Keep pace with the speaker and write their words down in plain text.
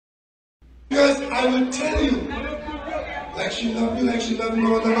Because I will tell you, like she loved me, like she loved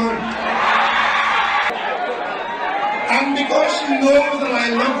no other man. And because she knows that I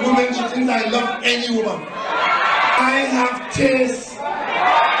love women, she thinks I love any woman. I have taste.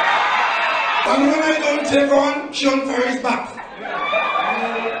 And when I don't take on, she unfurries back.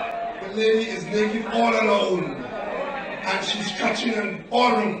 The lady is naked all on her own. And she's scratching and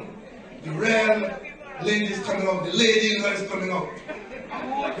ordering. The real lady is coming out. The lady is coming out.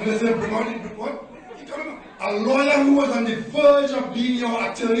 When they say, bring on it, what? He coming out. A lawyer who was on the verge of being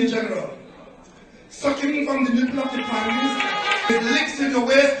your attorney general, sucking from the nipple of the panties, it licks in your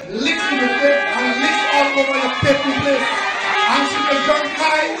waist, licks in your face, and licks all over your paper place. And she could jump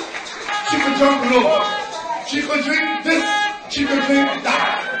high, she could jump low. She could drink this, she could drink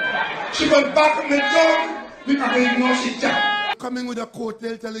that. She could back me down, because they know she can. Coming with a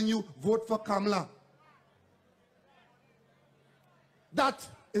coattail telling you, vote for Kamala. That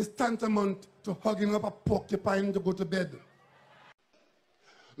is tantamount to hugging up a porcupine to go to bed.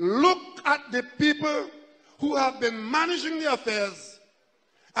 Look at the people who have been managing the affairs,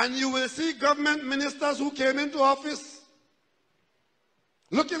 and you will see government ministers who came into office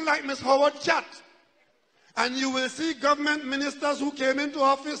looking like Miss Howard Chat, and you will see government ministers who came into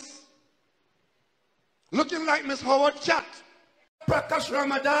office looking like Miss Howard Chat. Prakash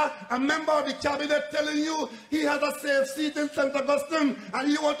Ramadan, a member of the cabinet, telling you he has a safe seat in St. Augustine and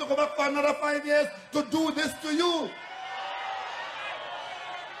he wants to go back for another 5 years to do this to you.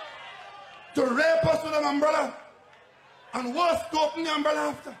 To rape us with an umbrella, and worse, to open the umbrella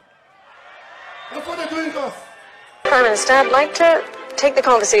after. That's what they're doing to us. Prime Minister, I'd like to take the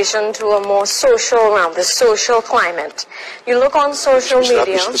conversation to a more social realm, the social climate. You look on social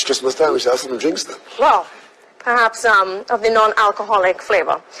media. It's Christmas time, we should have some drinks then. Well, perhaps of the non-alcoholic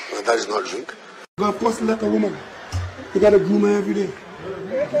flavor. Well, that is not a drink. You got to post like a woman. You got to groom her every day.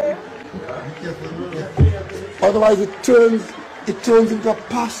 Otherwise, it turns into a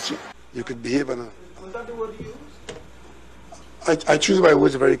pasture. You could behave on a... I choose my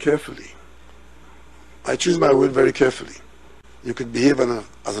words very carefully. I choose my word very carefully. You could behave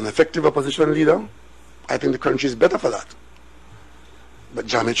as an effective opposition leader. I think the country is better for that. But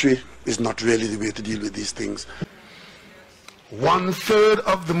geometry is not really the way to deal with these things. 1/3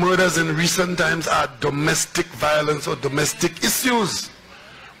 of the murders in recent times are domestic violence or domestic issues.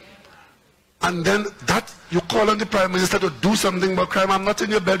 And then that, you call on the Prime Minister to do something about crime. I'm not in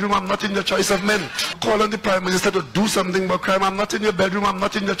your bedroom, I'm not in your choice of men. Call on the Prime Minister to do something about crime. I'm not in your bedroom, I'm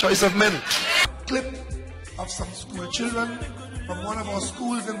not in your choice of men. Clip of some school children from one of our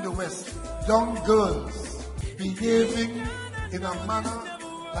schools in the West. Young girls behaving in a manner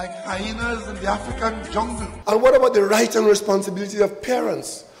like hyenas in the African jungle. And what about the right and responsibility of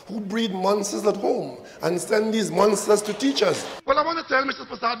parents who breed monsters at home and send these monsters to teachers? Well, I want to tell Mr.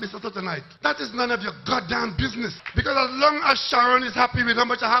 Prasad Bisasa tonight, that is none of your goddamn business. Because as long as Sharon is happy with how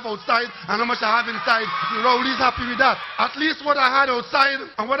much I have outside and how much I have inside, Rowley's happy with that. At least what I had outside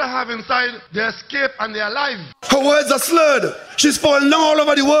and what I have inside, they escape and they're alive. Her words are slurred. She's falling down all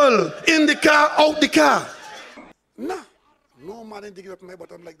over the world. In the car, out the car. Nah. No man ain't digging up my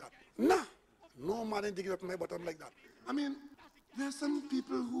bottom like that. Nah. No man ain't digging up my bottom like that. I mean, there's some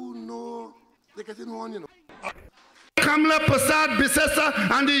people who know they're getting on, you know. Kamala Prasad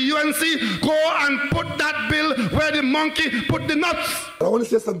Bisasa and the UNC go and put that bill where the monkey put the nuts. I want to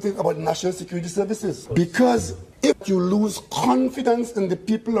say something about national security services. Because if you lose confidence in the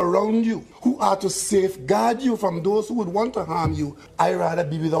people around you who are to safeguard you from those who would want to harm you, I'd rather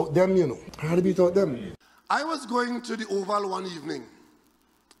be without them, you know. I'd rather be without them. I was going to the Oval one evening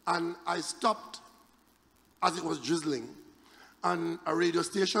and I stopped as it was drizzling and a radio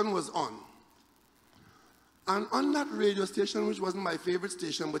station was on. And on that radio station, which wasn't my favorite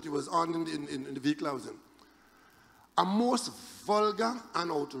station, but it was on in the vehicle I was in, a most vulgar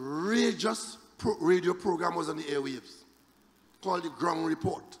and outrageous radio program was on the airwaves called the Ground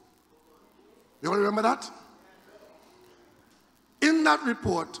Report. You all remember that? In that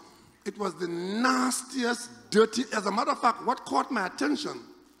report, it was the nastiest, dirty. As a matter of fact, what caught my attention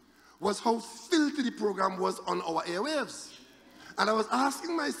was how filthy the program was on our airwaves. And I was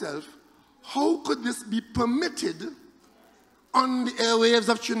asking myself, how could this be permitted on the airwaves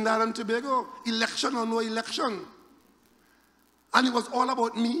of Trinidad and Tobago? Election or no election. And it was all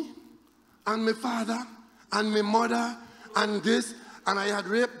about me and my father and my mother and this, and I had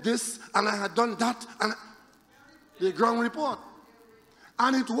raped this and I had done that, and the Ground Report.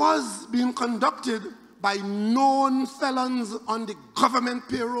 And it was being conducted by known felons on the government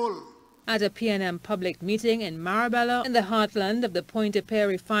payroll. At a PNM public meeting in Marabella, in the heartland of the Pointe-a-Pierre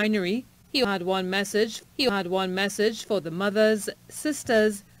refinery, he had one message. He had one message for the mothers,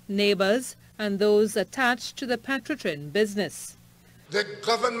 sisters, neighbors, and those attached to the Petrotrin business. The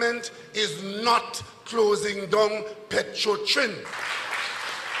government is not closing down Petrotrin.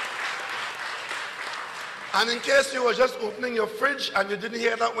 And in case you were just opening your fridge and you didn't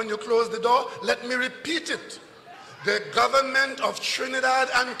hear that when you closed the door, let me repeat it. The government of Trinidad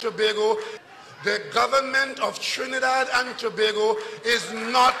and Tobago, is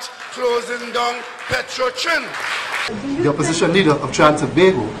not closing down Petrotrin. The opposition leader of Trinidad and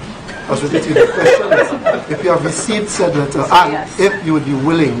Tobago has repeated the question if you have received said letter and if you would be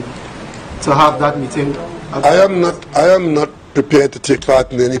willing to have that meeting. I am not prepared to take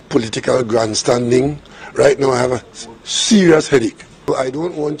part in any political grandstanding. Right now I have a serious headache. I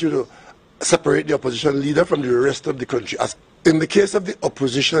don't want you to separate the opposition leader from the rest of the country. As in the case of the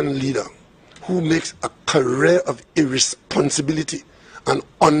opposition leader who makes a career of irresponsibility and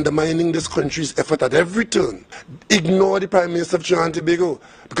undermining this country's effort at every turn, ignore the Prime Minister of Trinidad and Tobago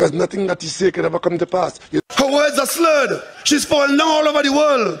because nothing that he say could ever come to pass. Her words are slurred. She's falling down all over the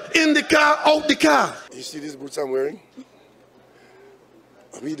world. In the car, out the car. You see these boots I'm wearing?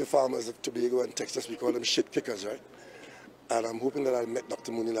 We the farmers of Tobago and Texas, we call them shit kickers, right? And I'm hoping that I met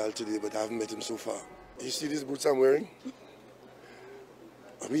Dr. Munilal today, but I haven't met him so far. You see these boots I'm wearing?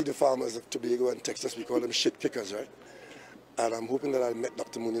 We the farmers of Tobago and Texas, we call them shit kickers, right? And I'm hoping that I met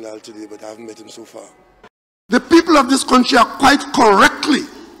Dr. Munilal today, but I haven't met him so far. The people of this country are quite correctly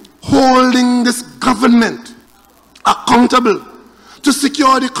holding this government accountable to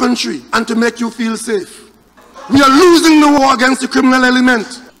secure the country and to make you feel safe. We are losing the war against the criminal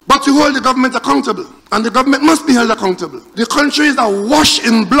element, but you hold the government accountable, and the government must be held accountable. The country is awash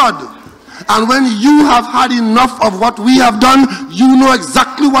in blood, and when you have had enough of what we have done, you know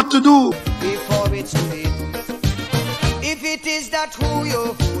exactly what to do. Before it's too late, if it is that who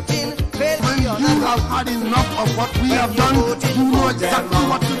you're voting, when you have had enough of what we have done, you know exactly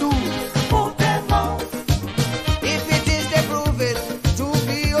what to do. Vote them out. If it is they prove it to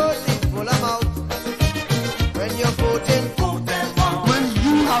be only full amount. When you're voting, vote them out. When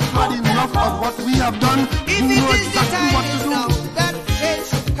you have had enough of what we have done, you know exactly what to do. Now that change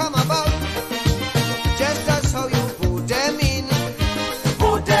should come about, just as how you vote them in,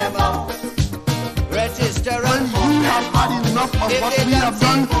 vote them out. Register and when you have had enough of what we have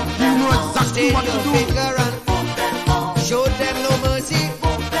done, you know exactly what to do.